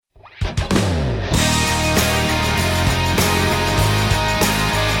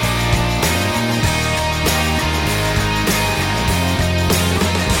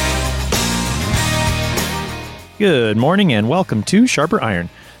Good morning and welcome to Sharper Iron.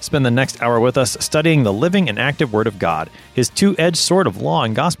 Spend the next hour with us studying the living and active Word of God, His two-edged sword of law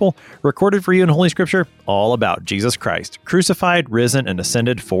and gospel, recorded for you in Holy Scripture, all about Jesus Christ, crucified, risen, and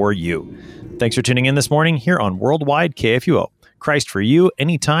ascended for you. Thanks for tuning in this morning here on Worldwide KFUO. Christ for you,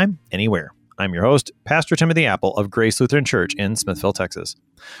 anytime, anywhere. I'm your host, Pastor Timothy Apple of Grace Lutheran Church in Smithville, Texas.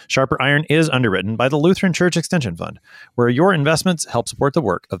 Sharper Iron is underwritten by the Lutheran Church Extension Fund, where your investments help support the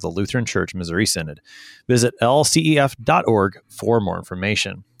work of the Lutheran Church Missouri Synod. Visit lcef.org for more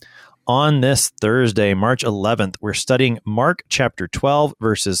information. On this Thursday, March 11th, we're studying Mark chapter 12,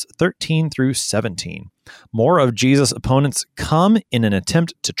 verses 13 through 17. More of Jesus' opponents come in an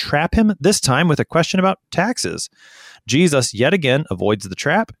attempt to trap him, this time with a question about taxes. Jesus yet again avoids the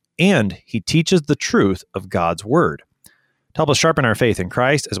trap, and he teaches the truth of God's Word. To help us sharpen our faith in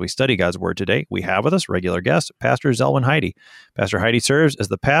Christ as we study God's Word today, we have with us regular guest, Pastor Zelwyn Heide. Pastor Heide serves as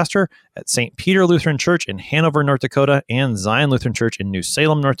the pastor at St. Peter Lutheran Church in Hanover, North Dakota, and Zion Lutheran Church in New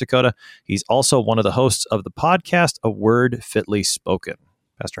Salem, North Dakota. He's also one of the hosts of the podcast, A Word Fitly Spoken.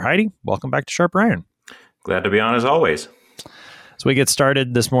 Pastor Heide, welcome back to Sharper Iron. Glad to be on as always. So we get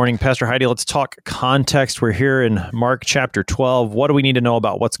started this morning. Pastor Heide, let's talk context. We're here in Mark chapter 12. What do we need to know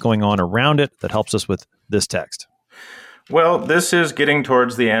about what's going on around it that helps us with this text? Well, this is getting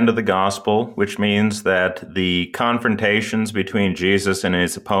towards the end of the gospel, which means that the confrontations between Jesus and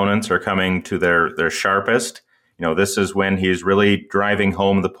his opponents are coming to their sharpest. You know, this is when he's really driving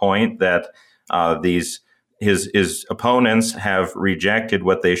home the point that his opponents have rejected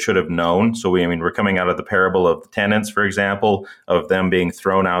what they should have known. So we're coming out of the parable of the tenants, for example, of them being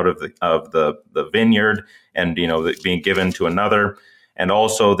thrown out of the vineyard and being given to another, and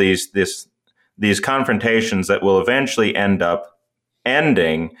also these confrontations that will eventually end up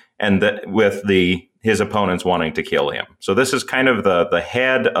ending with his opponents wanting to kill him. So this is kind of the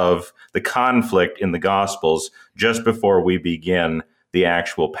head of the conflict in the Gospels just before we begin the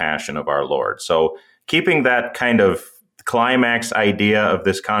actual passion of our Lord. So keeping that kind of climax idea of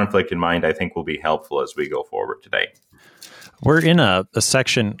this conflict in mind, I think will be helpful as we go forward today. We're in a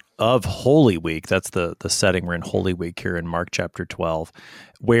section of Holy Week. That's the setting. We're in Holy Week here in Mark chapter 12,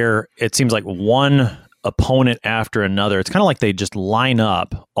 where it seems like one opponent after another. It's kind of like they just line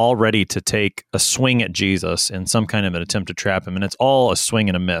up all ready to take a swing at Jesus in some kind of an attempt to trap him. And it's all a swing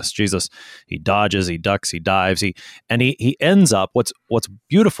and a miss. Jesus, he dodges, he ducks, he dives, he ends up, what's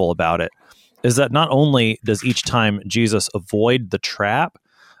beautiful about it is that not only does each time Jesus avoid the trap,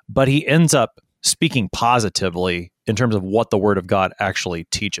 but he ends up speaking positively in terms of what the Word of God actually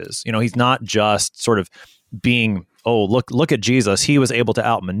teaches. You know, he's not just sort of being, oh, look at Jesus. He was able to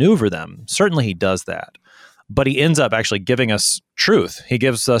outmaneuver them. Certainly he does that. But he ends up actually giving us truth. He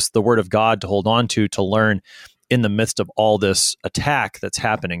gives us the Word of God to hold on to learn in the midst of all this attack that's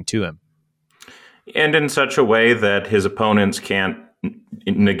happening to him. And in such a way that his opponents can't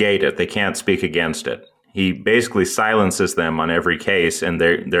negate it. They can't speak against it. He basically silences them on every case, and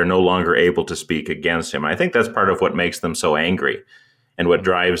they're no longer able to speak against him. I think that's part of what makes them so angry and what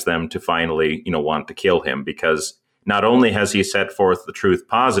drives them to finally, want to kill him, because not only has he set forth the truth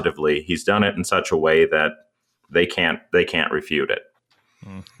positively, he's done it in such a way that they can't refute it.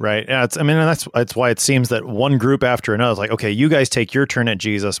 Right. Yeah. That's why it seems that one group after another is like, okay, you guys take your turn at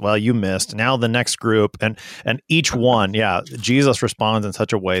Jesus. Well, you missed. Now the next group, and each one, Jesus responds in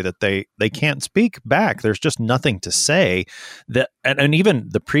such a way that they can't speak back. There's just nothing to say. That and even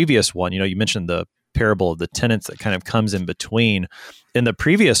the previous one, you mentioned the parable of the tenants that kind of comes in between. In the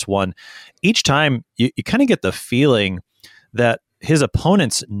previous one, each time you kind of get the feeling that his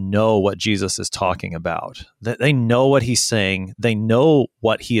opponents know what Jesus is talking about, that they know what he's saying, they know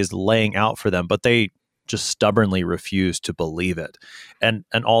what he is laying out for them, but they just stubbornly refuse to believe it. And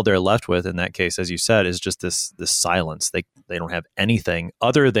all they're left with in that case, as you said, is just this silence. They don't have anything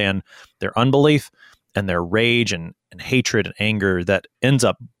other than their unbelief and their rage and hatred and anger that ends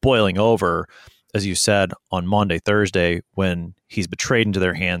up boiling over, as you said, on Maundy Thursday, when he's betrayed into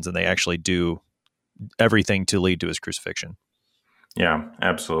their hands and they actually do everything to lead to his crucifixion. Yeah,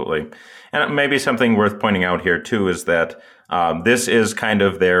 absolutely. And maybe something worth pointing out here, too, is that this is kind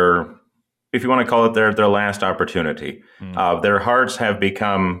of their, if you want to call it their last opportunity. Their hearts have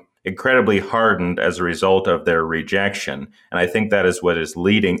become incredibly hardened as a result of their rejection. And I think that is what is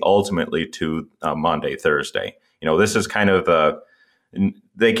leading ultimately to Maundy Thursday. This is kind of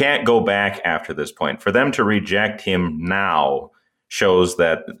they can't go back after this point. For them to reject him now shows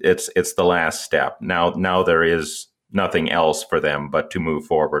that it's the last step. Now there is nothing else for them but to move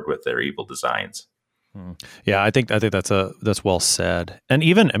forward with their evil designs. Yeah, I think that's well said. And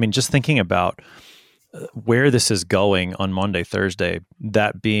even, just thinking about where this is going on Maundy Thursday,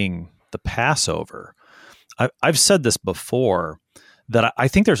 that being the Passover, I've said this before, that I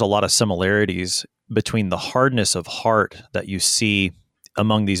think there's a lot of similarities between the hardness of heart that you see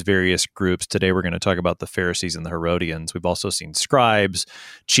among these various groups. Today, we're going to talk about the Pharisees and the Herodians. We've also seen scribes,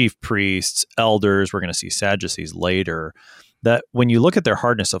 chief priests, elders. We're going to see Sadducees later. That when you look at their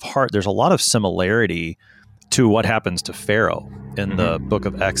hardness of heart, there's a lot of similarity to what happens to Pharaoh in the book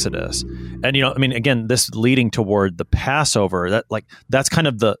of Exodus. And, again, this leading toward the Passover, that's kind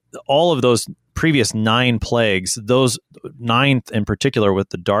of all of those previous 9 plagues, those 9th in particular with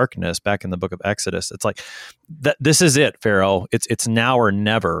the darkness back in the book of Exodus. It's like, this is it, Pharaoh. It's now or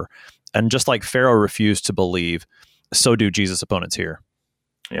never. And just like Pharaoh refused to believe, so do Jesus' opponents here.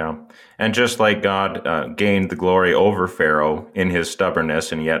 Yeah. And just like God gained the glory over Pharaoh in his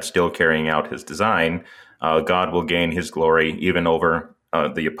stubbornness and yet still carrying out his design, God will gain his glory even over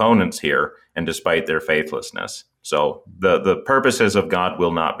the opponents here, and despite their faithlessness. So the purposes of God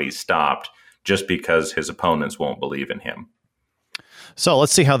will not be stopped just because his opponents won't believe in him. So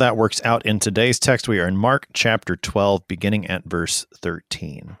let's see how that works out in today's text. We are in Mark chapter 12, beginning at verse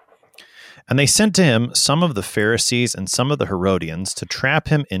 13. And they sent to him some of the Pharisees and some of the Herodians to trap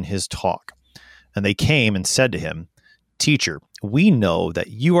him in his talk. And they came and said to him, "Teacher, we know that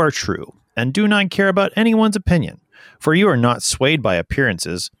you are true and do not care about anyone's opinion, for you are not swayed by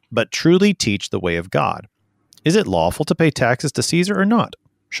appearances, but truly teach the way of God. Is it lawful to pay taxes to Caesar or not?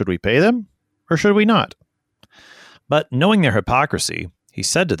 Should we pay them or should we not?" But knowing their hypocrisy, he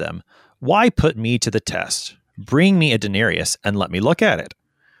said to them, "Why put me to the test? Bring me a denarius and let me look at it."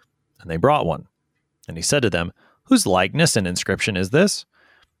 And they brought one. And he said to them, "Whose likeness and inscription is this?"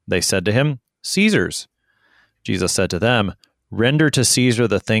 They said to him, "Caesar's." Jesus said to them, "Render to Caesar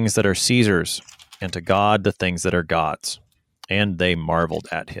the things that are Caesar's, and to God the things that are God's." And they marveled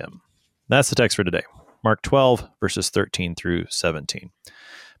at him. That's the text for today. Mark 12, verses 13 through 17.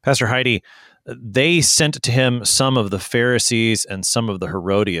 Pastor Heidi, they sent to him some of the Pharisees and some of the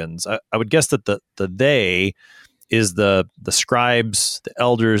Herodians. I would guess that the they is the scribes, the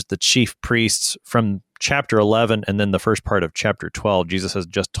elders, the chief priests from chapter 11, and then the first part of chapter 12. Jesus has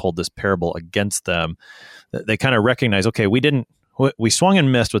just told this parable against them. They kind of recognize, okay, we swung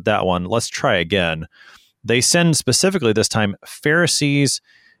and missed with that one. Let's try again. They send specifically this time Pharisees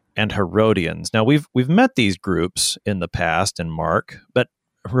and Herodians. Now, we've met these groups in the past in Mark, but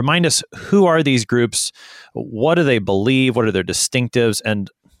remind us, who are these groups? What do they believe? What are their distinctives? And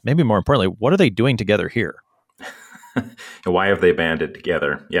maybe more importantly, what are they doing together here? Why have they banded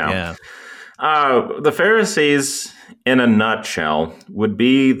together? Yeah. The Pharisees, in a nutshell, would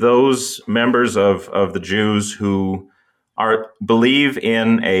be those members of the Jews who believe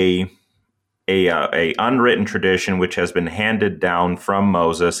in a unwritten tradition which has been handed down from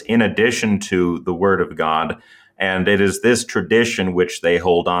Moses in addition to the Word of God, and it is this tradition which they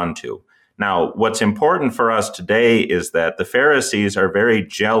hold on to. Now, what's important for us today is that the Pharisees are very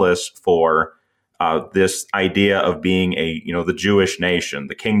jealous for this idea of being the Jewish nation,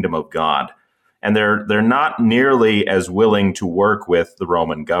 the kingdom of God. And they're not nearly as willing to work with the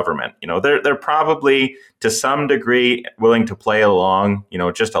Roman government. They're probably to some degree willing to play along,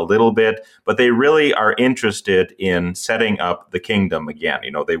 just a little bit, but they really are interested in setting up the kingdom again.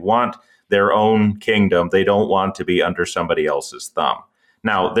 They want their own kingdom. They don't want to be under somebody else's thumb.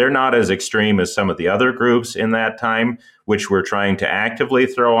 Now, they're not as extreme as some of the other groups in that time, which were trying to actively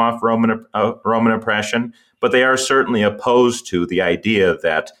throw off Roman oppression, but they are certainly opposed to the idea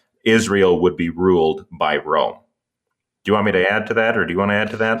that Israel would be ruled by Rome. Do you want me to add to that, or do you want to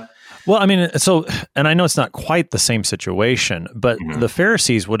add to that? Well, and I know it's not quite the same situation, but the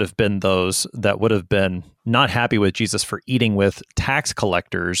Pharisees would have been those that would have been not happy with Jesus for eating with tax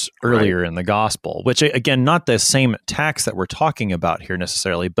collectors earlier in the gospel, which, again, not the same tax that we're talking about here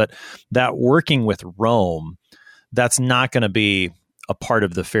necessarily, but that working with Rome, that's not going to be a part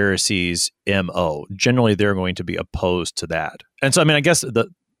of the Pharisees' MO. Generally, they're going to be opposed to that. And so, I guess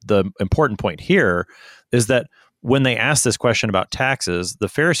the important point here is that when they ask this question about taxes, the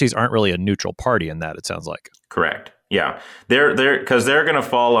Pharisees aren't really a neutral party in that, it sounds like. Correct. Yeah. They're going to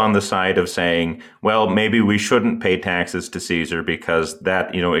fall on the side of saying, well, maybe we shouldn't pay taxes to Caesar because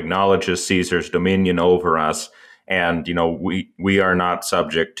that, acknowledges Caesar's dominion over us. And, we are not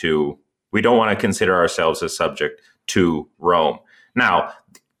subject to, we don't want to consider ourselves as subject to Rome. Now,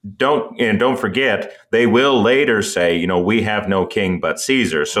 don't forget, they will later say, we have no king but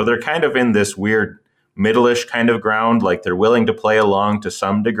Caesar. So they're kind of in this weird middle-ish kind of ground, like they're willing to play along to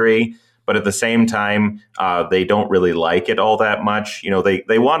some degree, but at the same time, they don't really like it all that much.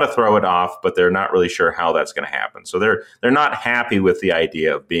 They want to throw it off, but they're not really sure how that's going to happen. So they're not happy with the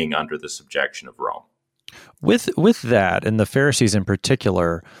idea of being under the subjection of Rome. With that, and the Pharisees in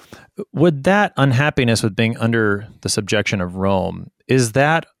particular, would that unhappiness with being under the subjection of Rome, is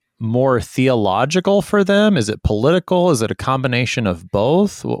that more theological for them? Is it political? Is it a combination of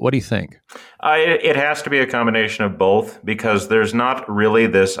both? What do you think? It has to be a combination of both, because there's not really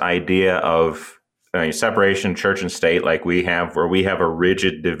this idea of separation, church and state, like we have, where we have a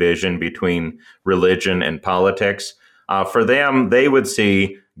rigid division between religion and politics. For them, they would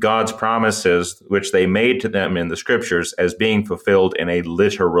see God's promises, which they made to them in the scriptures, as being fulfilled in a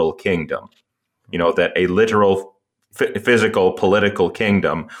literal kingdom. That a literal physical political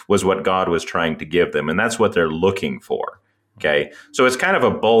kingdom was what God was trying to give them. And that's what they're looking for. Okay. So it's kind of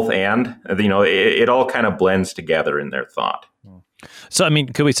a both and, it all kind of blends together in their thought. So,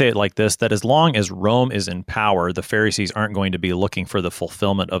 could we say it like this, that as long as Rome is in power, the Pharisees aren't going to be looking for the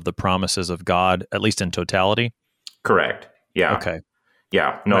fulfillment of the promises of God, at least in totality? Correct. Yeah. Okay.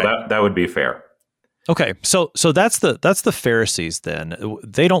 Yeah. No, right. That would be fair. Okay, so that's the Pharisees then.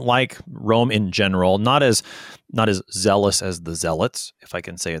 They don't like Rome in general, not as zealous as the Zealots, if I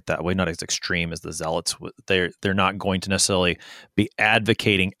can say it that way, not as extreme as the Zealots. They're not going to necessarily be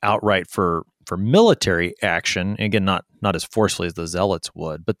advocating outright for military action. Again, not as forcefully as the Zealots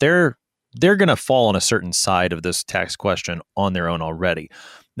would, but they're going to fall on a certain side of this tax question on their own already.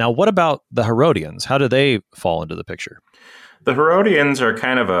 Now, what about the Herodians? How do they fall into the picture? The Herodians are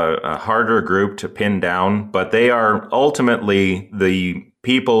kind of a harder group to pin down, but they are ultimately the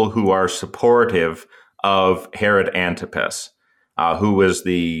people who are supportive of Herod Antipas, who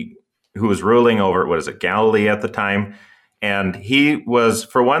was ruling over, Galilee at the time. And he was,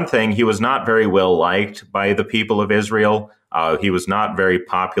 for one thing, he was not very well liked by the people of Israel. He was not very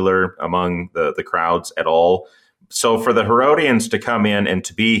popular among the crowds at all. So for the Herodians to come in and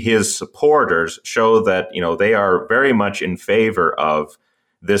to be his supporters show that, they are very much in favor of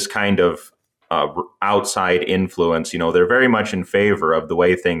this kind of outside influence. They're very much in favor of the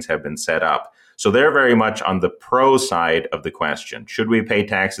way things have been set up. So they're very much on the pro side of the question. Should we pay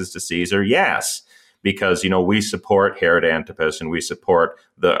taxes to Caesar? Yes, because, we support Herod Antipas and we support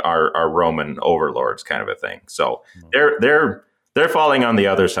our Roman overlords, kind of a thing. So they're falling on the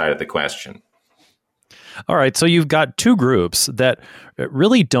other side of the question. All right, so you've got two groups that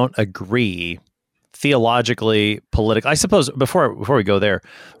really don't agree theologically, politically. I suppose before we go there,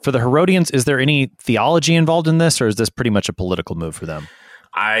 for the Herodians, is there any theology involved in this, or is this pretty much a political move for them?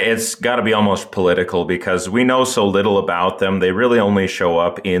 It's got to be almost political, because we know so little about them. They really only show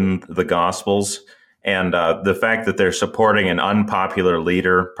up in the Gospels. And the fact that they're supporting an unpopular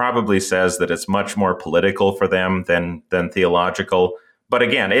leader probably says that it's much more political for them than theological. But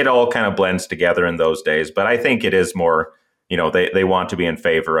again, it all kind of blends together in those days. But I think it is more, they want to be in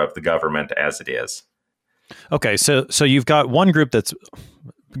favor of the government as it is. Okay, so you've got one group that's,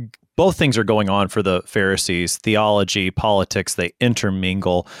 both things are going on for the Pharisees, theology, politics, they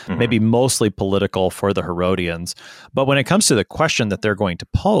intermingle, maybe mostly political for the Herodians. But when it comes to the question that they're going to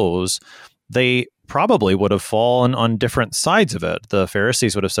pose, they probably would have fallen on different sides of it. The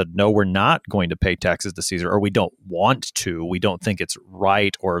Pharisees would have said, no, we're not going to pay taxes to Caesar, or we don't want to. We don't think it's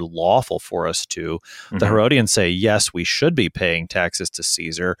right or lawful for us to. The Herodians say, yes, we should be paying taxes to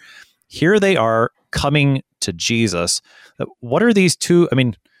Caesar. Here they are coming to Jesus. What are these two?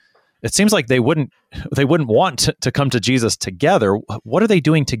 It seems like they wouldn't want to come to Jesus together. What are they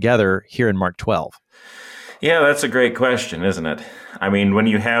doing together here in Mark 12? Yeah, that's a great question, isn't it? When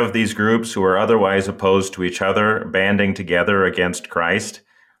you have these groups who are otherwise opposed to each other banding together against Christ,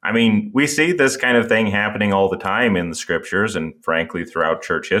 we see this kind of thing happening all the time in the scriptures and frankly throughout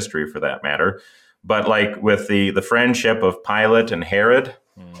church history for that matter. But like with the friendship of Pilate and Herod,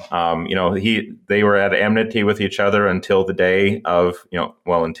 they were at enmity with each other until the day of,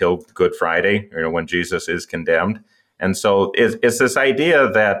 until Good Friday, when Jesus is condemned. And so it's this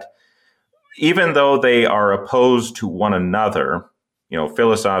idea that even though they are opposed to one another,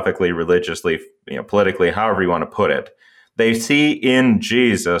 philosophically, religiously, politically, however you want to put it, they see in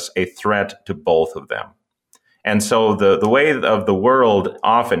Jesus a threat to both of them. And so the way of the world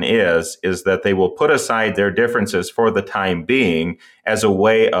often is that they will put aside their differences for the time being as a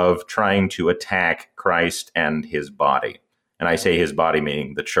way of trying to attack Christ and his body. And I say his body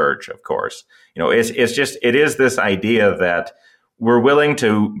meaning the church, of course. It is this idea that we're willing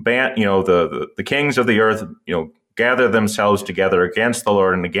to ban, the kings of the earth, gather themselves together against the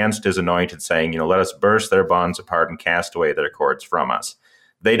Lord and against his anointed, saying, let us burst their bonds apart and cast away their cords from us.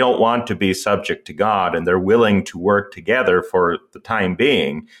 They don't want to be subject to God, and they're willing to work together for the time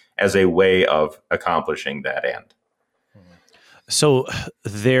being as a way of accomplishing that end. So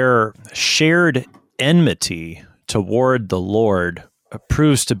their shared enmity toward the Lord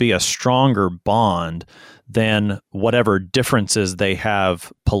proves to be a stronger bond than whatever differences they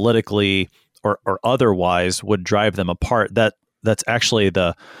have politically or otherwise would drive them apart. That's actually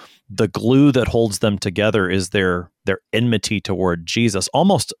the glue that holds them together is their enmity toward Jesus,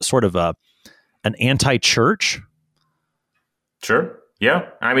 almost sort of an anti-church. Sure. Yeah.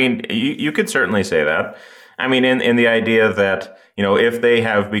 I mean, you could certainly say that. I mean, in the idea that, if they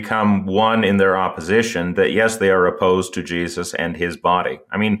have become one in their opposition, that yes, they are opposed to Jesus and his body.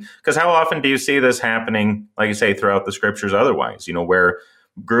 I mean, because how often do you see this happening, like you say, throughout the scriptures otherwise, where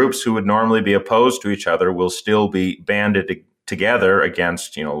groups who would normally be opposed to each other will still be banded together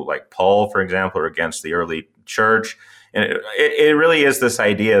against, like Paul, for example, or against the early church. And it really is this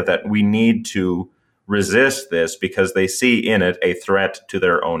idea that we need to resist this because they see in it a threat to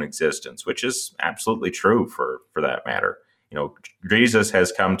their own existence, which is absolutely true for that matter. Jesus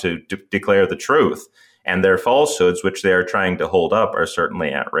has come to declare the truth, and their falsehoods, which they are trying to hold up, are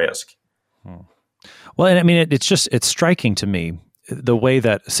certainly at risk. Well, and I mean, it's striking to me the way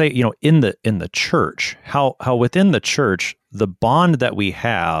that, say, in the church, how within the church, the bond that we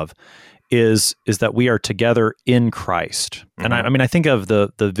have is that we are together in Christ. And I mean, I think of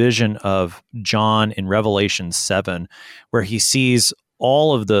the vision of John in Revelation 7, where he sees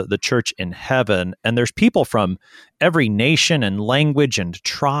all of the church in heaven, and there's people from every nation and language and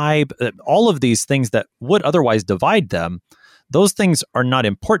tribe, all of these things that would otherwise divide them. Those things are not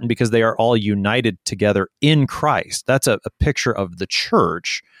important because they are all united together in Christ. That's a picture of the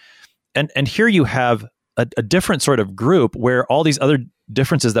church. And here you have a different sort of group where all these other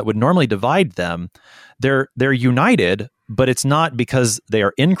differences that would normally divide them, they're united, but it's not because they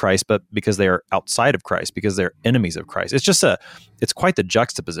are in Christ, but because they are outside of Christ, because they're enemies of Christ. It's quite the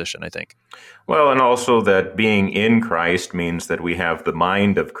juxtaposition, I think. Well, and also that being in Christ means that we have the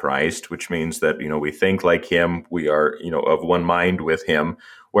mind of Christ, which means that, we think like him, we are, of one mind with him.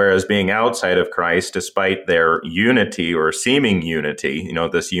 Whereas being outside of Christ, despite their unity or seeming unity,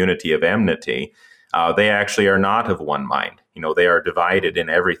 this unity of enmity, they actually are not of one mind. They are divided in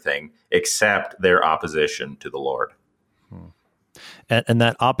everything except their opposition to the Lord. And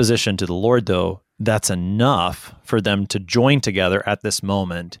that opposition to the Lord, though, that's enough for them to join together at this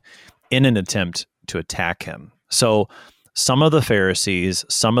moment in an attempt to attack him. So some of the Pharisees,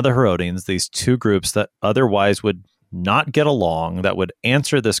 some of the Herodians, these two groups that otherwise would not get along, that would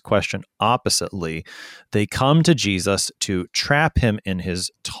answer this question oppositely, they come to Jesus to trap him in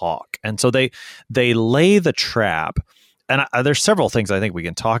his talk. And so they lay the trap. And there's several things I think we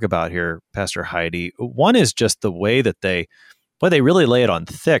can talk about here, Pastor Heidi. One is just the way that they really lay it on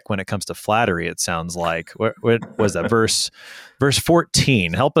thick when it comes to flattery. It sounds like what was that verse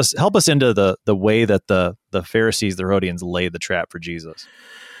 14? Help us into the way that the Pharisees, the Herodians, laid the trap for Jesus.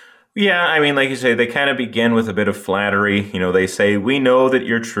 Yeah, I mean, like you say, they kind of begin with a bit of flattery. They say, "We know that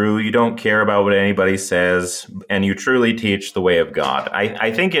you're true. You don't care about what anybody says, and you truly teach the way of God."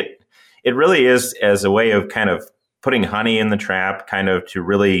 I think it really is as a way of kind of putting honey in the trap, kind of to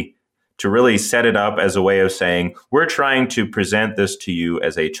really set it up as a way of saying, we're trying to present this to you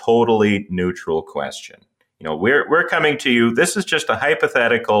as a totally neutral question. We're coming to you. This is just a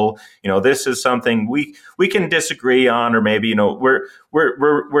hypothetical. This is something we can disagree on, or maybe we're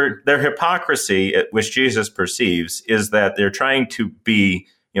their hypocrisy, which Jesus perceives, is that they're trying to be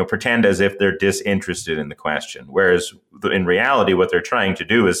pretend as if they're disinterested in the question. Whereas in reality, what they're trying to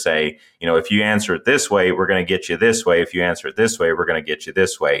do is say, if you answer it this way, we're going to get you this way. If you answer it this way, we're going to get you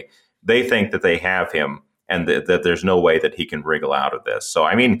this way. They think that they have him, and that there's no way that he can wriggle out of this. So,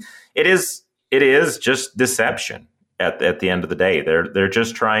 I mean, it is just deception at the end of the day. They're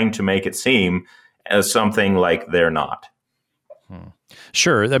just trying to make it seem as something like they're not.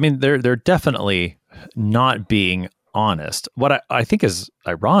 Sure. I mean, they're definitely not being honest. What I think is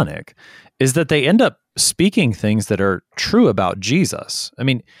ironic is that they end up speaking things that are true about Jesus. I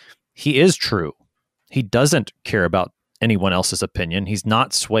mean, he is true. He doesn't care about anyone else's opinion. He's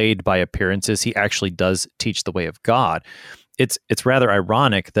not swayed by appearances. He actually does teach the way of God. It's rather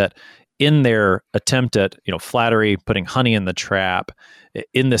ironic that in their attempt at, flattery, putting honey in the trap,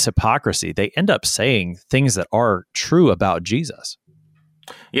 in this hypocrisy, they end up saying things that are true about Jesus.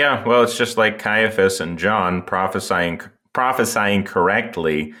 Yeah, well, it's just like Caiaphas and John prophesying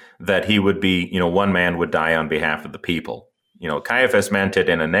correctly that he would be, one man would die on behalf of the people. Caiaphas meant it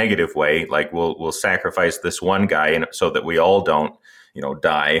in a negative way, like we'll sacrifice this one guy so that we all don't,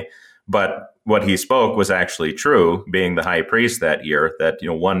 die. But what he spoke was actually true, being the high priest that year, that,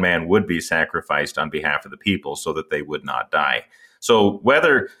 one man would be sacrificed on behalf of the people so that they would not die. So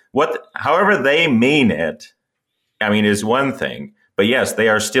however they mean it, I mean, is one thing. But yes, they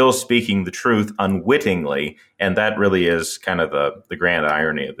are still speaking the truth unwittingly, and that really is kind of the grand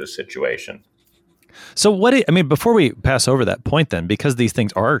irony of this situation. So before we pass over that point then, because these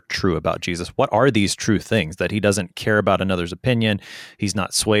things are true about Jesus, what are these true things? That he doesn't care about another's opinion, he's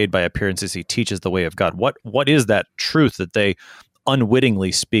not swayed by appearances, he teaches the way of God. What is that truth that they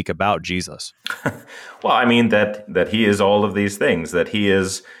unwittingly speak about Jesus? Well, I mean that he is all of these things, that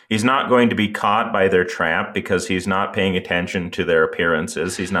he's not going to be caught by their trap because he's not paying attention to their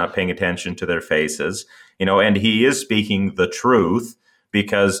appearances, he's not paying attention to their faces, and he is speaking the truth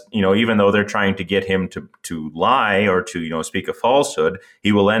because, even though they're trying to get him to lie or to, speak a falsehood,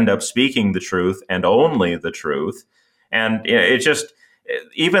 he will end up speaking the truth and only the truth. And it just,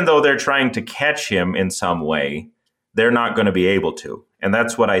 even though they're trying to catch him in some way, they're not going to be able to. And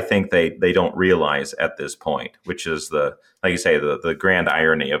that's what I think they don't realize at this point, which is like you say, the grand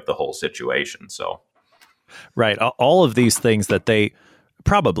irony of the whole situation. So, right. All of these things that they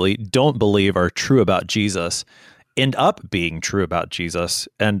probably don't believe are true about Jesus end up being true about Jesus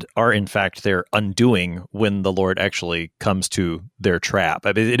and are in fact their undoing when the Lord actually comes to their trap.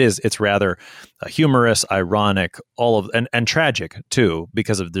 I mean, it's rather humorous, ironic, and tragic too,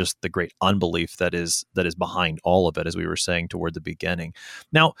 because of just the great unbelief that is behind all of it, as we were saying toward the beginning.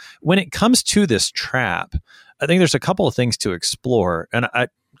 Now, when it comes to this trap, I think there's a couple of things to explore. And I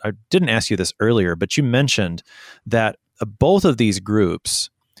didn't ask you this earlier, but you mentioned that both of these groups,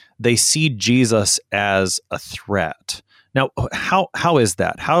 they see Jesus as a threat. Now, how is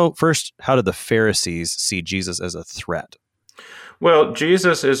that? How do the Pharisees see Jesus as a threat? Well,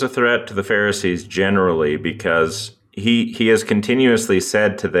 Jesus is a threat to the Pharisees generally because he has continuously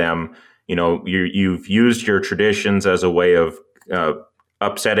said to them, you've used your traditions as a way of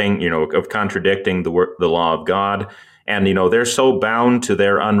upsetting, of contradicting the law of God. And, they're so bound to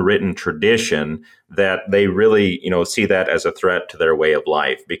their unwritten tradition that they really, see that as a threat to their way of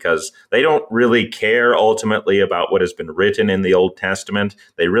life because they don't really care ultimately about what has been written in the Old Testament.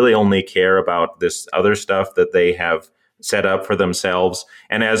 They really only care about this other stuff that they have set up for themselves.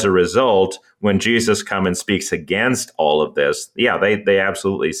 And as a result, when Jesus comes and speaks against all of this, they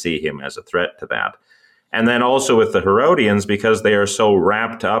absolutely see him as a threat to that. And then also with the Herodians, because they are so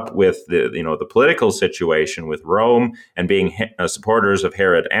wrapped up with the political situation with Rome and being supporters of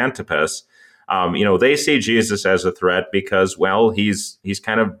Herod Antipas, they see Jesus as a threat because, well, he's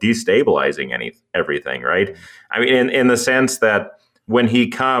kind of destabilizing everything, right? I mean, in the sense that when he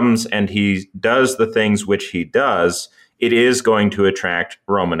comes and he does the things which he does, it is going to attract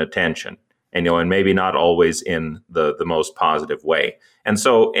Roman attention, and maybe not always in the most positive way. And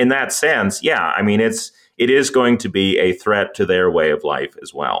so, in that sense, it is going to be a threat to their way of life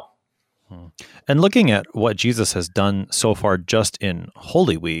as well. And looking at what Jesus has done so far just in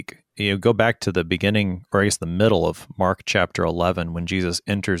Holy Week, go back to the beginning, or I guess the middle of Mark chapter 11, when Jesus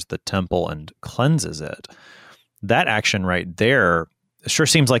enters the temple and cleanses it. That action right there sure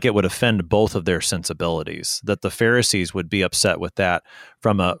seems like it would offend both of their sensibilities, that the Pharisees would be upset with that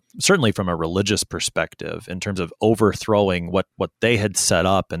certainly from a religious perspective, in terms of overthrowing what they had set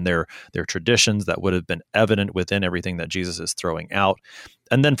up and their traditions that would have been evident within everything that Jesus is throwing out.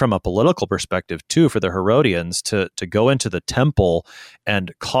 And then from a political perspective too, for the Herodians to go into the temple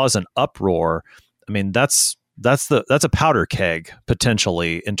and cause an uproar, I mean, that's a powder keg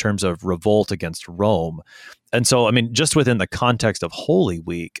potentially in terms of revolt against Rome. And so, I mean, just within the context of Holy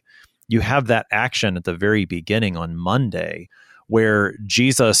Week, you have that action at the very beginning on Monday where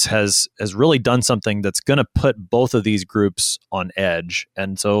Jesus has really done something that's going to put both of these groups on edge.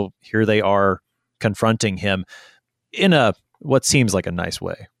 And so here they are confronting him in what seems like a nice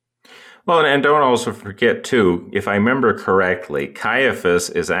way. Well, and don't also forget, too, if I remember correctly, Caiaphas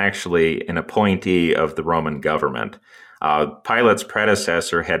is actually an appointee of the Roman government. Pilate's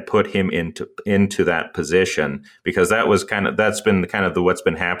predecessor had put him into that position because that's been what's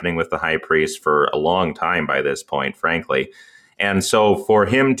been happening with the high priest for a long time by this point, frankly. And so for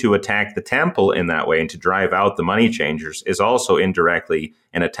him to attack the temple in that way and to drive out the money changers is also indirectly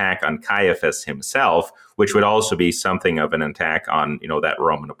an attack on Caiaphas himself, which would also be something of an attack on, that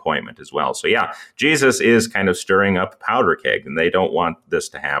Roman appointment as well. So Jesus is kind of stirring up a powder keg, and they don't want this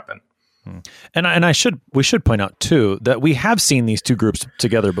to happen. And we should point out too that we have seen these two groups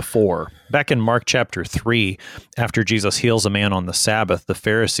together before. Back in Mark chapter 3, after Jesus heals a man on the Sabbath, the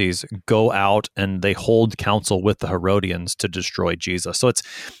Pharisees go out and they hold counsel with the Herodians to destroy Jesus. So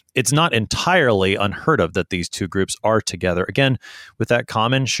it's not entirely unheard of that these two groups are together, again, with that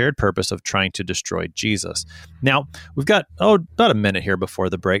common shared purpose of trying to destroy Jesus. Now, we've got about a minute here before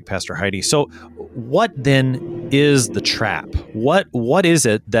the break, Pastor Heidi. So what then is the trap? What is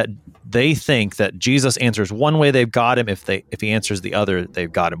it that they think that Jesus answers one way, they've got him. If he answers the other,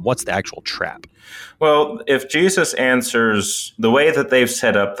 they've got him. What's the actual trap? Well, if Jesus answers the way that they've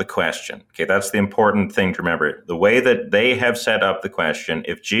set up the question, okay, that's the important thing to remember. The way that they have set up the question,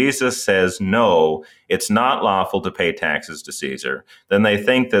 if Jesus says, no, it's not lawful to pay taxes to Caesar, then they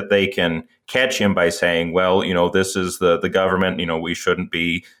think that they can catch him by saying, well, this is the government, we shouldn't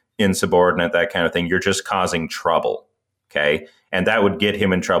be insubordinate, that kind of thing. You're just causing trouble, okay? And that would get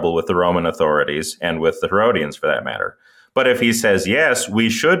him in trouble with the Roman authorities and with the Herodians, for that matter. But if he says, yes, we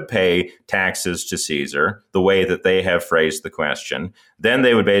should pay taxes to Caesar, the way that they have phrased the question, then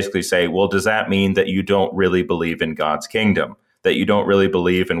they would basically say, well, does that mean that you don't really believe in God's kingdom? That you don't really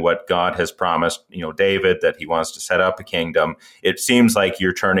believe in what God has promised, David, that he wants to set up a kingdom? It seems like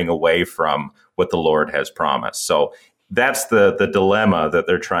you're turning away from what the Lord has promised. So that's the dilemma that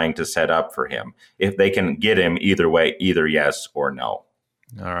they're trying to set up for him. If they can get him either way, either yes or no.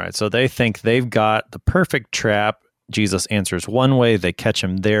 All right. So they think they've got the perfect trap. Jesus answers one way, they catch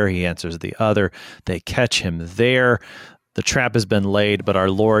him there. He answers the other, they catch him there. The trap has been laid, but our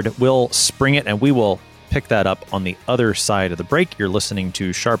Lord will spring it, and we will pick that up on the other side of the break. You're listening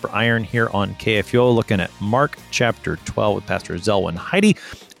to Sharper Iron here on KFUO, looking at Mark chapter 12 with Pastor Zelwyn Heide.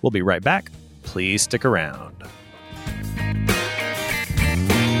 We'll be right back. Please stick around.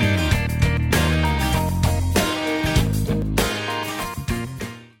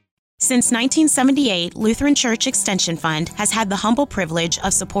 Since 1978, Lutheran Church Extension Fund has had the humble privilege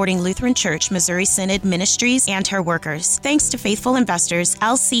of supporting Lutheran Church Missouri Synod ministries and her workers. Thanks to faithful investors,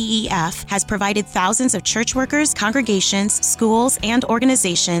 LCEF has provided thousands of church workers, congregations, schools, and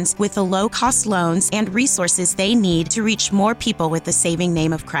organizations with the low-cost loans and resources they need to reach more people with the saving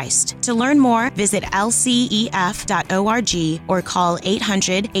name of Christ. To learn more, visit lcef.org or call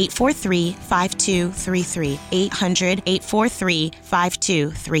 800-843-5233,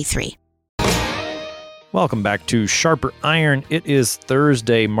 800-843-5233. Welcome back to Sharper Iron. It is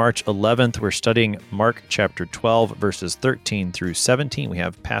Thursday, March 11th. We're studying Mark chapter 12, verses 13 through 17. We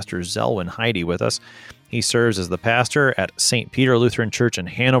have Pastor Zelwyn Heide with us. He serves as the pastor at St. Peter Lutheran Church in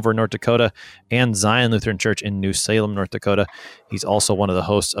Hanover, North Dakota, and Zion Lutheran Church in New Salem, North Dakota. He's also one of the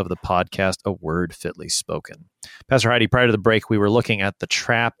hosts of the podcast, A Word Fitly Spoken. Pastor Heide, prior to the break, we were looking at the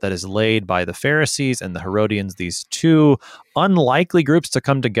trap that is laid by the Pharisees and the Herodians, these two unlikely groups to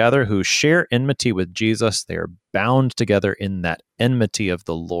come together who share enmity with Jesus. They are bound together in that enmity of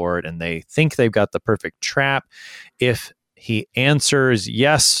the Lord, and they think they've got the perfect trap. If he answers,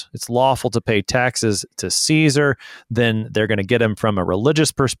 yes, it's lawful to pay taxes to Caesar, then they're going to get him from a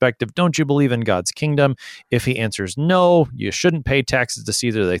religious perspective. Don't you believe in God's kingdom? If he answers, no, you shouldn't pay taxes to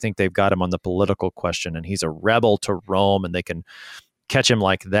Caesar, they think they've got him on the political question, and he's a rebel to Rome, and they can catch him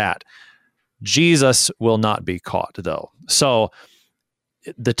like that. Jesus will not be caught, though. So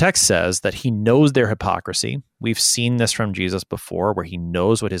the text says that he knows their hypocrisy. We've seen this from Jesus before, where he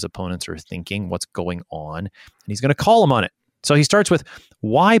knows what his opponents are thinking, what's going on, and he's going to call them on it. So he starts with,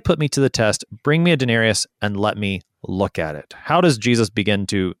 why put me to the test? Bring me a denarius and let me look at it. How does Jesus begin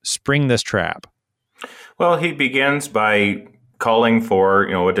to spring this trap? Well, he begins by calling for,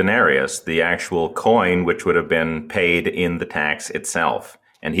 a denarius, the actual coin which would have been paid in the tax itself.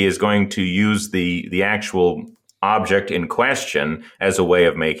 And he is going to use the actual object in question as a way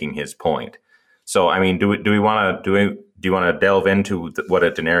of making his point. So, I mean, do you want to delve into what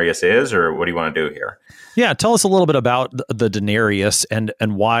a denarius is, or what do you want to do here? Yeah, tell us a little bit about the denarius and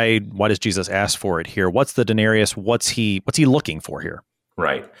why does Jesus ask for it here? What's the denarius? What's he looking for here?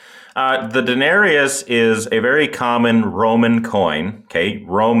 Right. The denarius is a very common Roman coin. Okay,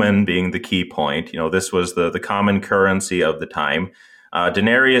 Roman being the key point. This was the common currency of the time.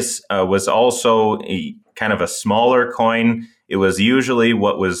 Denarius was also a kind of a smaller coin. It was usually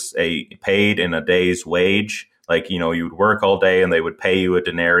what was paid in a day's wage. Like, you would work all day and they would pay you a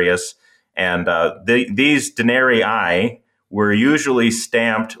denarius. And these denarii were usually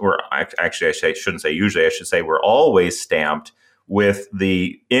stamped, or actually I shouldn't say usually, I should say were always stamped with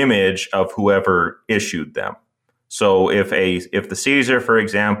the image of whoever issued them. So if the Caesar, for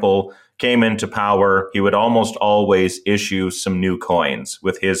example, came into power, he would almost always issue some new coins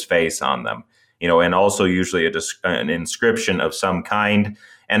with his face on them, and also usually an inscription of some kind.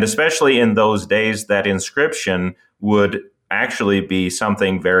 And especially in those days, that inscription would actually be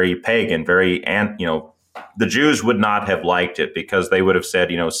something very pagan, the Jews would not have liked it, because they would have said,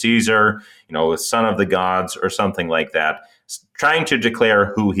 Caesar, son of the gods, or something like that, trying to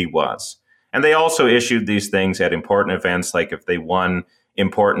declare who he was. And they also issued these things at important events, like if they won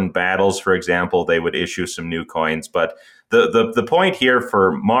important battles, for example, they would issue some new coins. But the point here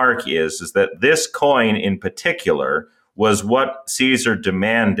for Mark is that this coin in particular was what Caesar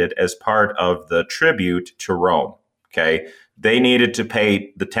demanded as part of the tribute to Rome. Okay. They needed to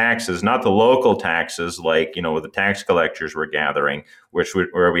pay the taxes, not the local taxes like, the tax collectors were gathering,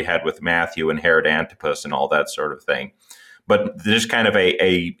 where we had with Matthew and Herod Antipas and all that sort of thing. But just kind of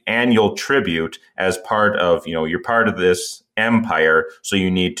a annual tribute as part of, you're part of this empire, so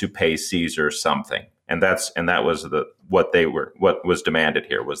you need to pay Caesar something. And that was what was demanded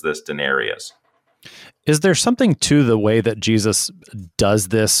here was this denarius. Is there something to the way that Jesus does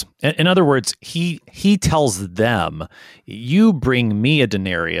this? In other words, he tells them, you bring me a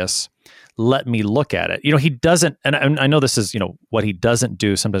denarius, let me look at it. He doesn't, and I know this is, what he doesn't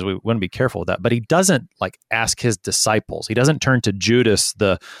do. Sometimes we want to be careful with that, but he doesn't ask his disciples. He doesn't turn to Judas,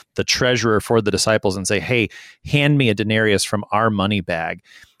 the treasurer for the disciples, and say, hey, hand me a denarius from our money bag.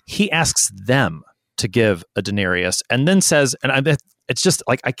 He asks them to give a denarius and then says, it's just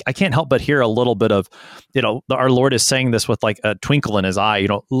I can't help but hear a little bit of, our Lord is saying this with a twinkle in his eye,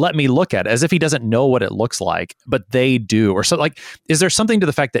 let me look at it, as if he doesn't know what it looks like, but they do. Or so is there something to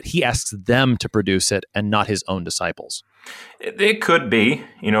the fact that he asks them to produce it and not his own disciples? It could be,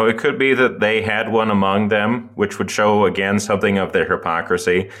 it could be that they had one among them, which would show again something of their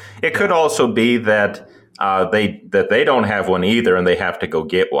hypocrisy. It could also be that they don't have one either and they have to go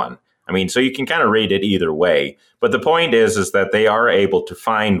get one. So you can kind of read it either way. But the point is that they are able to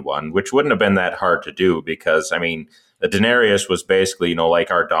find one, which wouldn't have been that hard to do because, a denarius was basically,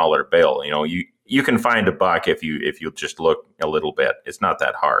 like our dollar bill. You can find a buck if you just look a little bit. It's not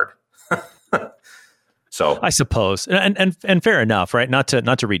that hard. So I suppose, and fair enough, right? Not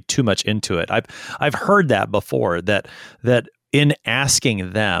to read too much into it. I've heard that before, that in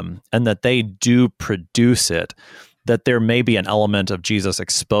asking them and that they do produce it, that there may be an element of Jesus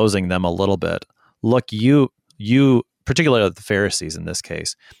exposing them a little bit. Look, you, particularly the Pharisees in this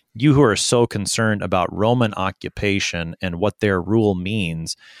case, you who are so concerned about Roman occupation and what their rule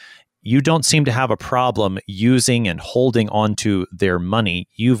means, you don't seem to have a problem using and holding onto their money.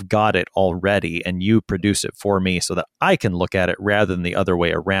 You've got it already, and you produce it for me so that I can look at it rather than the other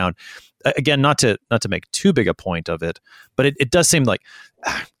way around. Again, not to make too big a point of it, but it does seem like,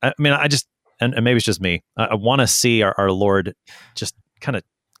 I just, and maybe it's just me, I want to see our Lord just kind of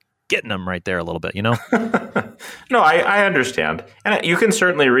getting them right there a little bit, No, I understand. And you can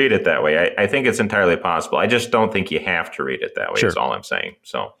certainly read it that way. I think it's entirely possible. I just don't think you have to read it that way, Sure. Is all I'm saying.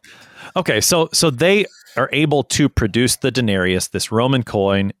 So, okay, so they are able to produce the denarius, this Roman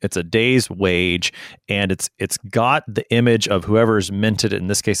coin. It's a day's wage, and it's got the image of whoever's minted it. In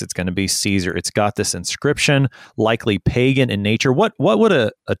this case, it's going to be Caesar. It's got this inscription, likely pagan in nature. What would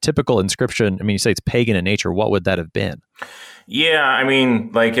a typical inscription? You say it's pagan in nature. What would that have been? Yeah,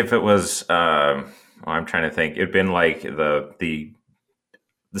 if it was, I'm trying to think. It'd been like the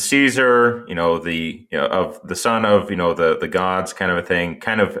Caesar, of the son of, the gods kind of a thing,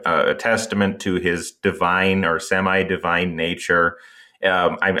 kind of a testament to his divine or semi-divine nature.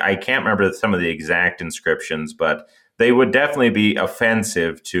 I can't remember some of the exact inscriptions, but they would definitely be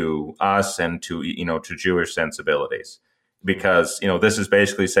offensive to us and to Jewish sensibilities. Because, this is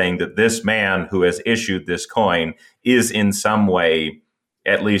basically saying that this man who has issued this coin is in some way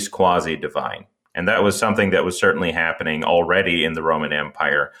at least quasi-divine. And that was something that was certainly happening already in the Roman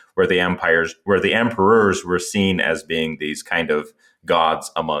Empire, where the emperors were seen as being these kind of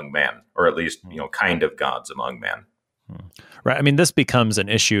gods among men, or at least, kind of gods among men. Right. This becomes an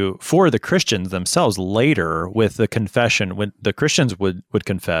issue for the Christians themselves later with the confession, when the Christians would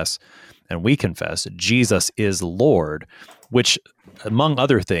confess, and we confess, Jesus is Lord, which, among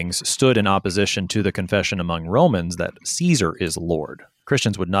other things, stood in opposition to the confession among Romans that Caesar is Lord.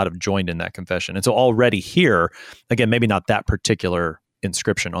 Christians would not have joined in that confession. And so already here, again, maybe not that particular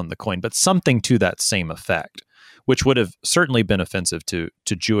inscription on the coin, but something to that same effect, which would have certainly been offensive to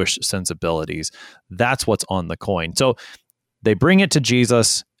Jewish sensibilities. That's what's on the coin. So they bring it to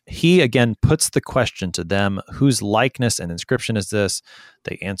Jesus. He, again, puts the question to them, whose likeness and inscription is this?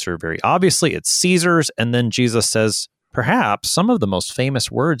 They answer very obviously, it's Caesar's. And then Jesus says, perhaps some of the most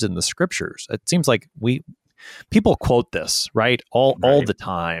famous words in the scriptures. It seems like people quote this, right? All the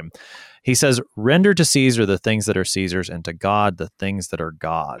time. He says, render to Caesar the things that are Caesar's, and to God the things that are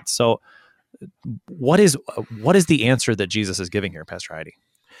God's. So what is the answer that Jesus is giving here, Pastor Heidi?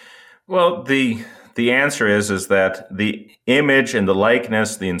 Well, the answer is that the image and the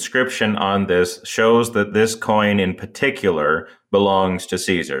likeness, the inscription on this shows that this coin in particular belongs to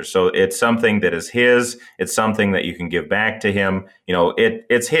Caesar. So it's something that is his. It's something that you can give back to him.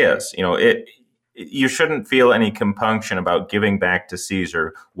 It's his. You shouldn't feel any compunction about giving back to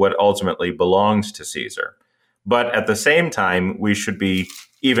Caesar what ultimately belongs to Caesar. But at the same time, we should be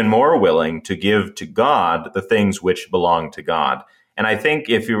even more willing to give to God the things which belong to God. And I think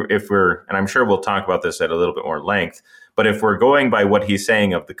if we're, and I'm sure we'll talk about this at a little bit more length, but if we're going by what he's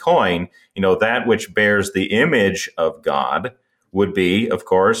saying of the coin, that which bears the image of God would be, of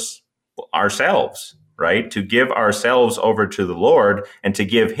course, ourselves, right? To give ourselves over to the Lord and to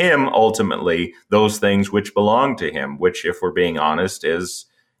give him ultimately those things which belong to him, which, if we're being honest, is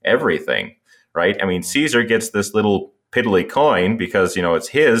everything, right? I mean, Caesar gets this little piddly coin because, it's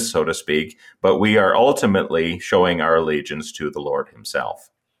his, so to speak, but we are ultimately showing our allegiance to the Lord himself.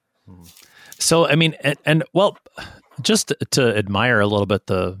 So, I mean, and well, just to admire a little bit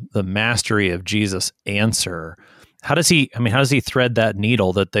the mastery of Jesus' answer, how does he thread that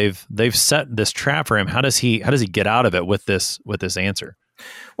needle that they've set this trap for him? How does he get out of it with this answer?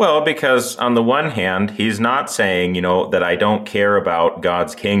 Well, because on the one hand, he's not saying, that I don't care about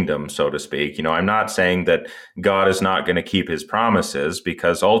God's kingdom, so to speak. I'm not saying that God is not going to keep his promises,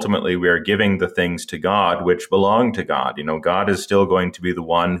 because ultimately we are giving the things to God which belong to God. God is still going to be the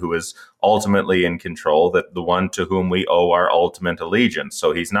one who is ultimately in control, that the one to whom we owe our ultimate allegiance.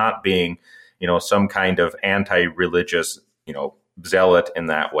 So he's not being, some kind of anti-religious, zealot in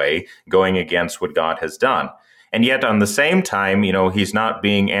that way, going against what God has done. And yet, on the same time, he's not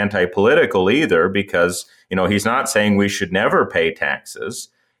being anti-political either, because, he's not saying we should never pay taxes.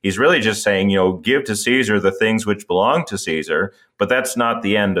 He's really just saying, give to Caesar the things which belong to Caesar, but that's not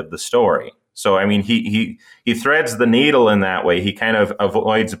the end of the story. So, I mean, he threads the needle in that way. He kind of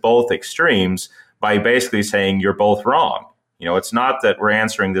avoids both extremes by basically saying you're both wrong. It's not that we're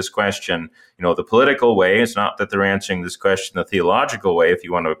answering this question, the political way. It's not that they're answering this question the theological way, if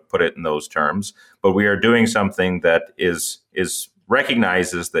you want to put it in those terms. But we are doing something that is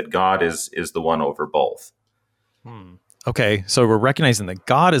recognizes that God is the one over both. Okay, so we're recognizing that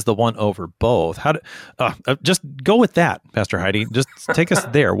God is the one over both. How just go with that, Pastor Heidi. Just take us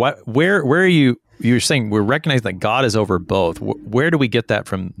there. Where are you? You're saying we're recognizing that God is over both. Where do we get that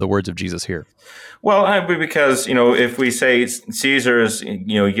from the words of Jesus here? Well, because, if we say Caesar's,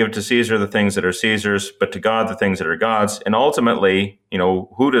 give to Caesar the things that are Caesar's, but to God the things that are God's. And ultimately,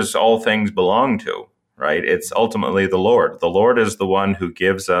 who does all things belong to, right? It's ultimately the Lord. The Lord is the one who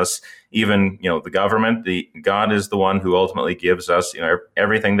gives us even, the government. God is the one who ultimately gives us,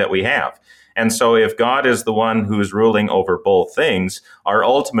 everything that we have. And so if God is the one who is ruling over both things, our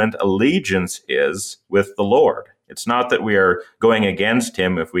ultimate allegiance is with the Lord. It's not that we are going against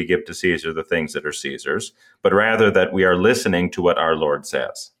him if we give to Caesar the things that are Caesar's, but rather that we are listening to what our Lord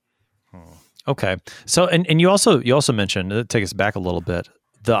says. Okay. So, and you also mentioned, take us back a little bit,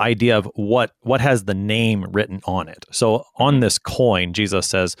 the idea of what has the name written on it. So on this coin, Jesus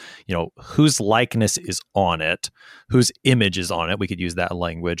says, whose likeness is on it, whose image is on it. We could use that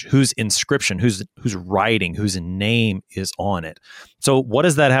language. Whose inscription, whose writing, whose name is on it. So what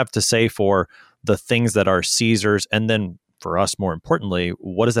does that have to say for the things that are Caesar's? And then for us, more importantly,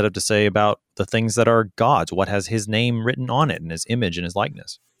 what does that have to say about the things that are God's? What has his name written on it and his image and his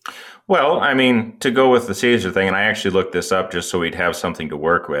likeness? Well, I mean, to go with the Caesar thing, and I actually looked this up just so we'd have something to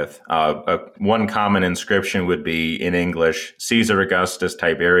work with. One common inscription would be in English, Caesar Augustus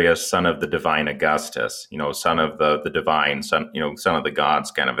Tiberius, son of the divine Augustus, son of the divine, son of the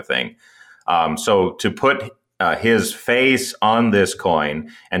gods kind of a thing. So to put his face on this coin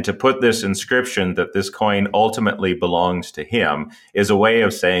and to put this inscription that this coin ultimately belongs to him is a way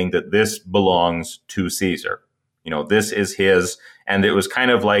of saying that this belongs to Caesar. This is his, and it was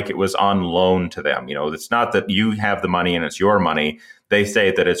kind of like it was on loan to them. It's not that you have the money and it's your money. They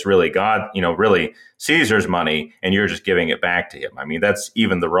say that it's really God, really Caesar's money, and you're just giving it back to him. I mean, that's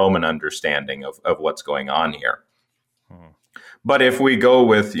even the Roman understanding of what's going on here. But if we go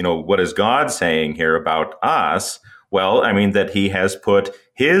with, what is God saying here about us? Well, I mean, that he has put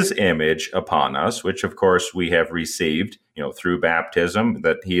his image upon us, which of course we have received, through baptism,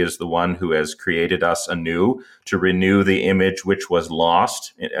 that he is the one who has created us anew to renew the image which was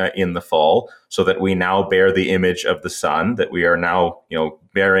lost in the fall, so that we now bear the image of the Son, that we are now,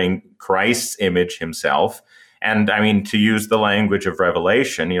 bearing Christ's image himself. And I mean, to use the language of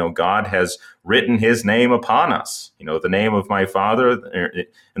Revelation, God has written his name upon us, the name of my Father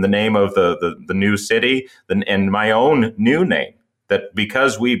and the name of the new city and my own new name. That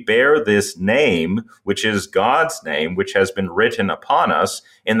because we bear this name, which is God's name, which has been written upon us,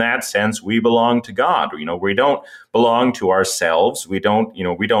 in that sense, we belong to God. We don't belong to ourselves. We don't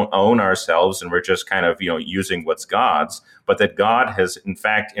own ourselves, and we're just kind of, using what's God's, but that God has in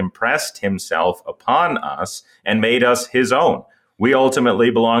fact impressed himself upon us and made us his own. We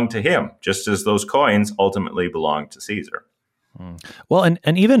ultimately belong to him, just as those coins ultimately belong to Caesar. Well,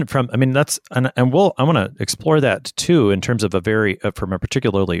 and even from, I mean, that's, and I want to explore that too, in terms of from a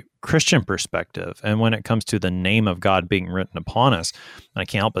particularly Christian perspective. And when it comes to the name of God being written upon us, I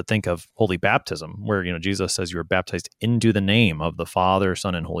can't help but think of holy baptism, where, Jesus says you are baptized into the name of the Father,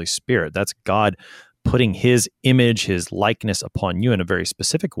 Son, and Holy Spirit. That's God putting his image, his likeness upon you in a very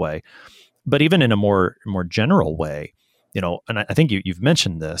specific way. But even in a more general way, and I think you've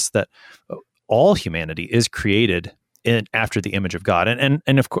mentioned this, that all humanity is created after the image of God.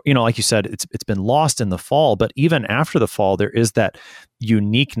 And of course, like you said, it's been lost in the fall, but even after the fall, there is that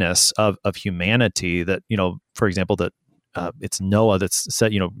uniqueness of humanity that, for example, that it's Noah that's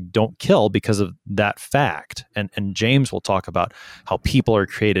said, don't kill because of that fact. And James will talk about how people are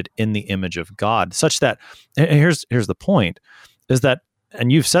created in the image of God, such that, and here's the point, is that,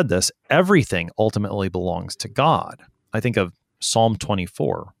 and you've said this, everything ultimately belongs to God. I think of Psalm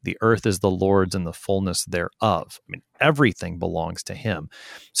 24, the earth is the Lord's and the fullness thereof. I mean, everything belongs to him.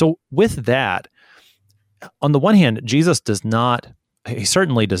 So with that, on the one hand, Jesus he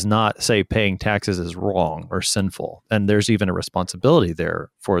certainly does not say paying taxes is wrong or sinful. And there's even a responsibility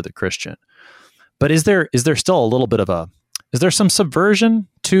there for the Christian. But is there still a little bit of is there some subversion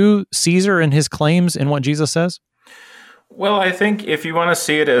to Caesar and his claims in what Jesus says? Well, I think if you want to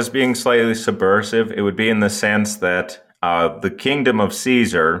see it as being slightly subversive, it would be in the sense that the kingdom of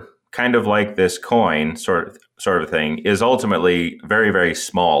Caesar, kind of like this coin sort of thing, is ultimately very, very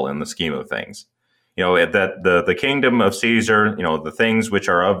small in the scheme of things. That the kingdom of Caesar, the things which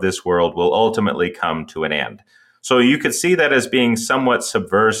are of this world will ultimately come to an end. So you could see that as being somewhat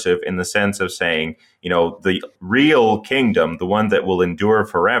subversive in the sense of saying, the real kingdom, the one that will endure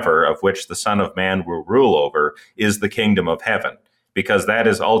forever, of which the Son of Man will rule over, is the kingdom of heaven. Because that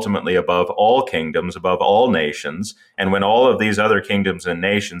is ultimately above all kingdoms, above all nations. And when all of these other kingdoms and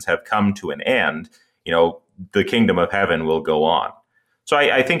nations have come to an end, the kingdom of heaven will go on. So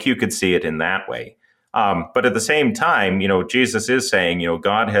I think you could see it in that way. But at the same time, Jesus is saying,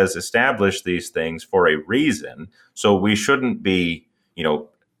 God has established these things for a reason. So we shouldn't be,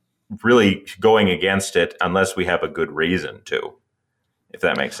 really going against it unless we have a good reason to, if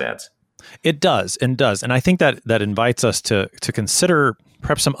that makes sense. It does. And I think that invites us to consider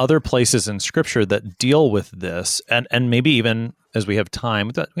perhaps some other places in Scripture that deal with this, and maybe even, as we have time,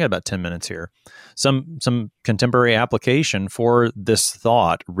 we got about 10 minutes here, some contemporary application for this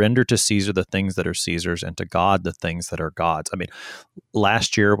thought: render to Caesar the things that are Caesar's, and to God the things that are God's. I mean,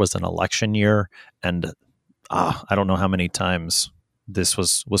 last year was an election year, and I don't know how many times this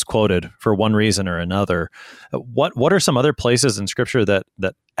was quoted for one reason or another. What are some other places in Scripture that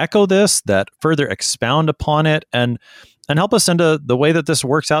echo this, that further expound upon it, and help us into the way that this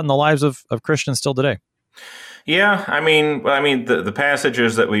works out in the lives of Christians still today? Yeah, the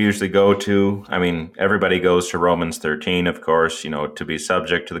passages that we usually go to, everybody goes to Romans 13, of course, to be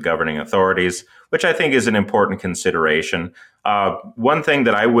subject to the governing authorities, which I think is an important consideration. One thing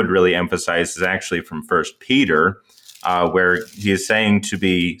that I would really emphasize is actually from 1 Peter, where he is saying to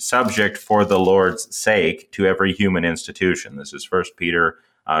be subject for the Lord's sake to every human institution. This is 1 Peter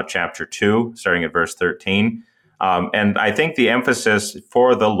chapter 2, starting at verse 13. And I think the emphasis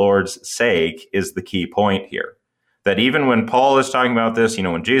for the Lord's sake is the key point here. That even when Paul is talking about this,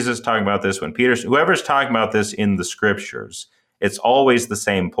 when Jesus is talking about this, when whoever's talking about this in the Scriptures, it's always the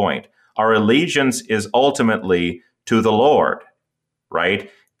same point. Our allegiance is ultimately to the Lord,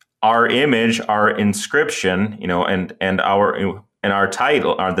 right? Our image, our inscription, and our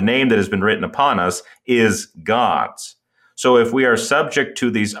title, the name that has been written upon us, is God's. So if we are subject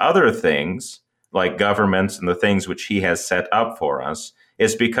to these other things, like governments and the things which he has set up for us,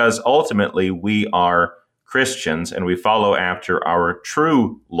 it's because ultimately we are Christians and we follow after our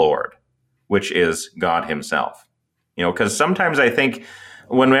true Lord, which is God himself. Because sometimes I think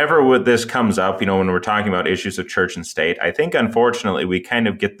whenever this comes up, when we're talking about issues of church and state, I think unfortunately we kind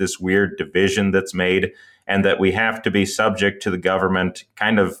of get this weird division that's made, and that we have to be subject to the government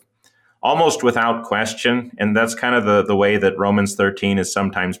kind of almost without question. And that's kind of the way that Romans 13 is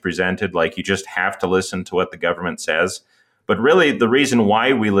sometimes presented, like you just have to listen to what the government says. But really, the reason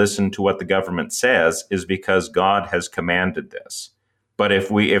why we listen to what the government says is because God has commanded this. But if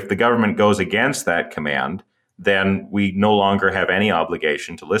the government goes against that command, then we no longer have any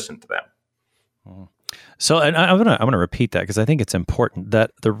obligation to listen to them. So, and I want to repeat that because I think it's important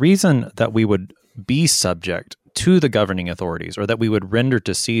that the reason that we would be subject to the governing authorities, or that we would render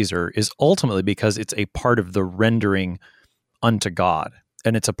to Caesar, is ultimately because it's a part of the rendering unto God.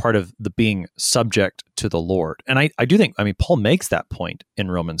 it's a part of the being subject to the Lord. And I do think, Paul makes that point in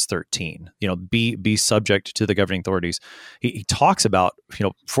Romans 13, be subject to the governing authorities. He talks about,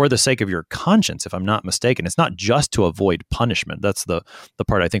 for the sake of your conscience, if I'm not mistaken. It's not just to avoid punishment. That's the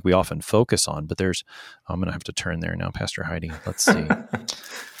part I think we often focus on, but I'm going to have to turn there now, Pastor Heidi. Let's see.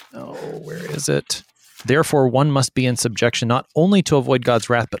 Where is it? Therefore, one must be in subjection not only to avoid God's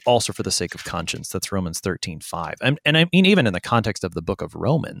wrath, but also for the sake of conscience. That's Romans 13:5. And even in the context of the book of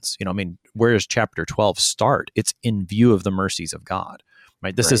Romans, where does chapter 12 start? It's in view of the mercies of God,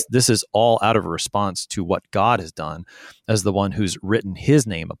 right? This is all out of a response to what God has done as the one who's written his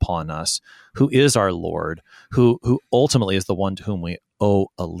name upon us, who is our Lord, who ultimately is the one to whom we owe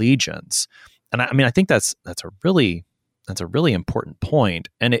allegiance. And I think that's a really important point.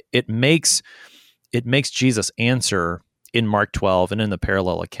 And it makes Jesus' answer in Mark 12 and in the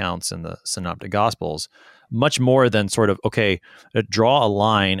parallel accounts in the Synoptic Gospels much more than sort of, okay, draw a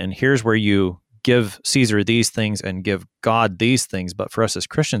line and here's where you give Caesar these things and give God these things. But for us as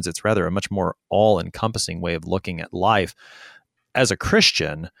Christians, it's rather a much more all-encompassing way of looking at life as a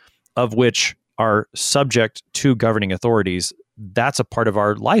Christian, of which are subject to governing authorities. That's a part of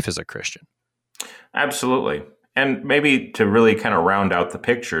our life as a Christian. Absolutely. And maybe to really kind of round out the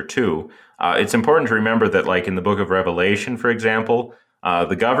picture too, it's important to remember that, like in the book of Revelation, for example,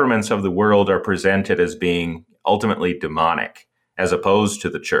 the governments of the world are presented as being ultimately demonic as opposed to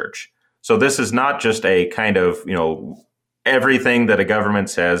the church. So this is not just a kind of, everything that a government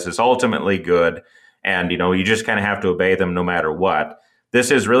says is ultimately good and, you just kind of have to obey them no matter what. This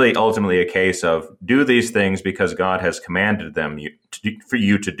is really ultimately a case of do these things because God has commanded them for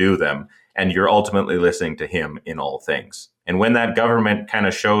you to do them, and you're ultimately listening to him in all things. And when that government kind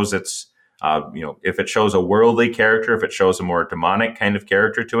of shows its if it shows a worldly character, if it shows a more demonic kind of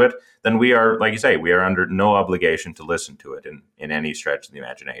character to it, then we are, like you say, we are under no obligation to listen to it in any stretch of the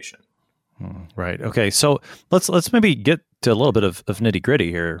imagination. Right. Okay. So let's maybe get to a little bit of nitty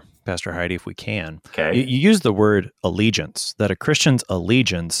gritty here, Pastor Heidi, if we can. Okay. You use the word allegiance, that a Christian's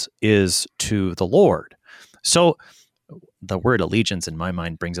allegiance is to the Lord. So the word allegiance in my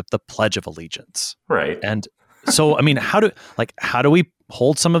mind brings up the Pledge of Allegiance. Right. And so, how do we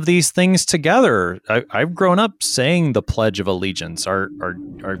hold some of these things together? I've grown up saying the Pledge of Allegiance. Our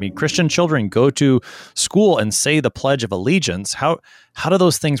Christian children go to school and say the Pledge of Allegiance. How do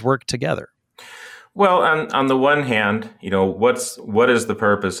those things work together? Well, on the one hand, what is the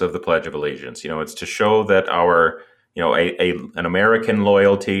purpose of the Pledge of Allegiance? It's to show that our an American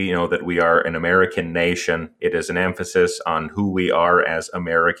loyalty, that we are an American nation. It is an emphasis on who we are as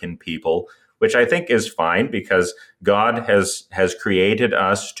American people, which I think is fine because God has created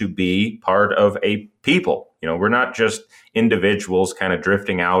us to be part of a people. We're not just individuals kind of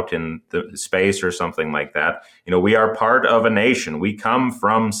drifting out in the space or something like that. We are part of a nation. We come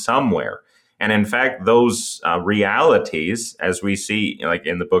from somewhere. And in fact, those realities, as we see, like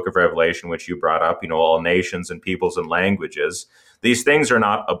in the book of Revelation, which you brought up, all nations and peoples and languages, these things are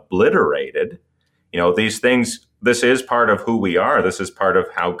not obliterated. These things, this is part of who we are. This is part of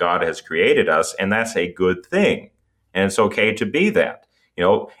how God has created us. And that's a good thing. And it's okay to be that.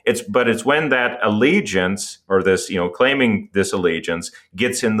 It's when that allegiance or this, claiming this allegiance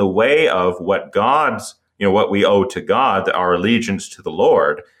gets in the way of what God's, what we owe to God, our allegiance to the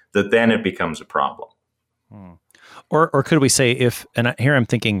Lord, that then it becomes a problem. Or could we say and here I'm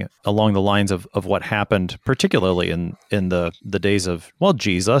thinking along the lines of what happened, particularly in the days of,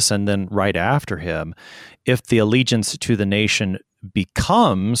 Jesus and then right after him, if the allegiance to the nation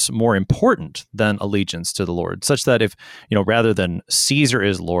becomes more important than allegiance to the Lord, such that if, rather than Caesar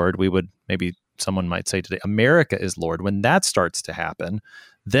is Lord, we would, maybe someone might say today, America is Lord. When that starts to happen,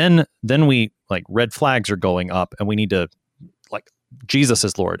 then we, like, red flags are going up and we need to, Jesus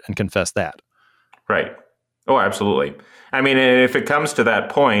is Lord and confess that. Right. Oh, absolutely. If it comes to that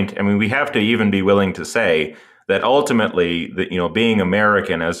point, we have to even be willing to say that ultimately, being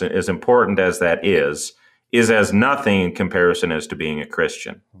American, as important as that is as nothing in comparison as to being a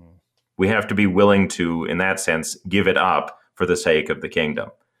Christian. We have to be willing to, in that sense, give it up for the sake of the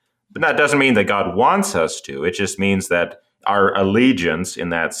kingdom. But that doesn't mean that God wants us to. It just means that our allegiance, in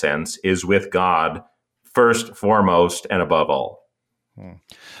that sense, is with God first, foremost, and above all.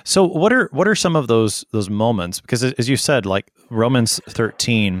 So what are some of those moments? Because as you said, like Romans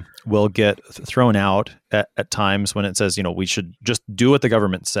 13 will get thrown out at times when it says, we should just do what the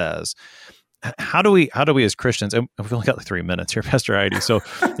government says. How do we as Christians, and we've only got like 3 minutes here, Pastor Heidi, so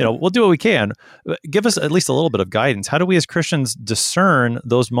we'll do what we can. Give us at least a little bit of guidance. How do we as Christians discern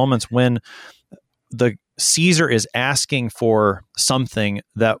those moments when the Caesar is asking for something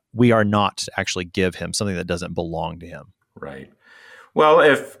that we are not to actually give him, something that doesn't belong to him? Right. Well,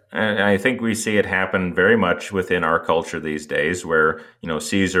 I think we see it happen very much within our culture these days, where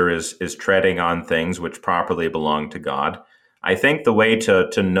Caesar is treading on things which properly belong to God. I think the way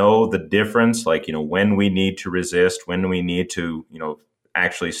to know the difference, like when we need to resist, when we need to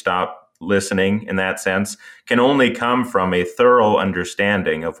actually stop listening in that sense, can only come from a thorough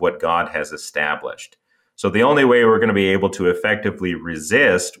understanding of what God has established. So the only way we're going to be able to effectively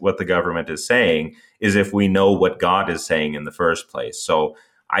resist what the government is saying is if we know what God is saying in the first place. So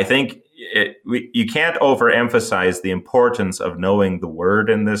I think you can't overemphasize the importance of knowing the word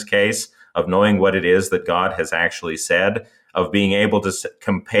in this case, of knowing what it is that God has actually said, of being able to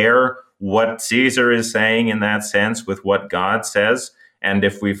compare what Caesar is saying in that sense with what God says. And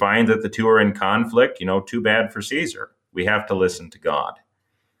if we find that the two are in conflict, too bad for Caesar. We have to listen to God.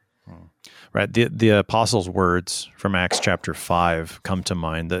 Right. The apostles' words from Acts chapter 5 come to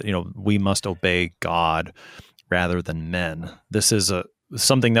mind that, we must obey God rather than men. This is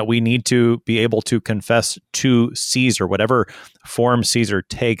something that we need to be able to confess to Caesar, whatever form Caesar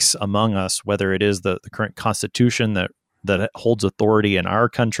takes among us, whether it is the current constitution that holds authority in our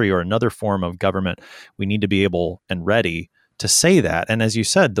country or another form of government. We need to be able and ready to say that. And as you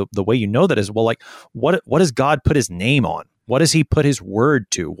said, the way you know that is, well, like, what does God put his name on? What does he put his word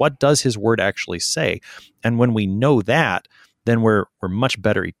to? What does his word actually say? And when we know that, then we're much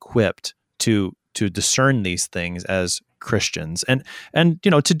better equipped to discern these things as Christians, and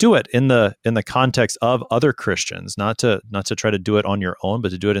to do it in the context of other Christians, not to try to do it on your own,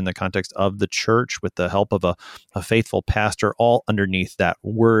 but to do it in the context of the church with the help of a faithful pastor, all underneath that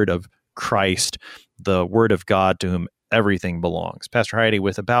word of Christ, the word of God to whom everything belongs. Pastor Heide,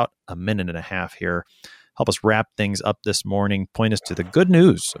 with about a minute and a half here, help us wrap things up this morning. Point us to the good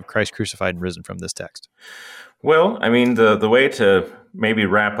news of Christ crucified and risen from this text. Well, I mean, the way to maybe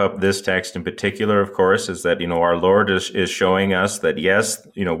wrap up this text in particular, of course, is that, our Lord is showing us that, yes,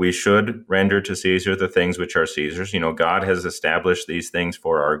 we should render to Caesar the things which are Caesar's. God has established these things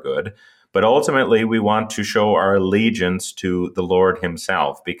for our good. But ultimately, we want to show our allegiance to the Lord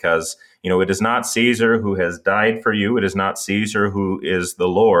himself, because, it is not Caesar who has died for you. It is not Caesar who is the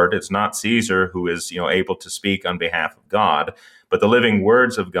Lord. It's not Caesar who is, able to speak on behalf of God. But the living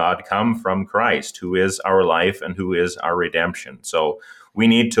words of God come from Christ, who is our life and who is our redemption. So we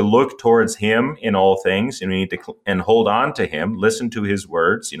need to look towards him in all things, and we need to and hold on to him, listen to his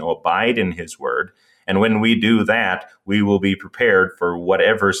words, abide in his word. And when we do that, we will be prepared for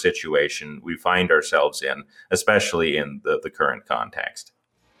whatever situation we find ourselves in, especially in the current context.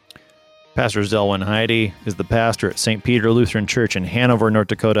 Pastor Zelwyn Heide is the pastor at St. Peter Lutheran Church in Hanover, North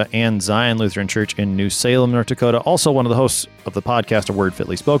Dakota, and Zion Lutheran Church in New Salem, North Dakota. Also one of the hosts of the podcast, A Word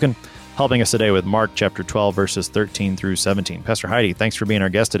Fitly Spoken, helping us today with Mark chapter 12, verses 13 through 17. Pastor Heide, thanks for being our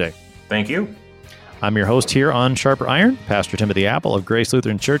guest today. Thank you. I'm your host here on Sharper Iron, Pastor Timothy Apple of Grace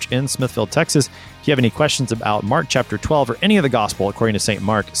Lutheran Church in Smithville, Texas. If you have any questions about Mark chapter 12 or any of the gospel according to St.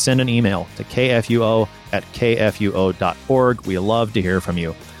 Mark, send an email to kfuo@kfuo.org. We love to hear from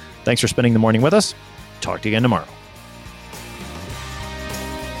you. Thanks for spending the morning with us. Talk to you again tomorrow.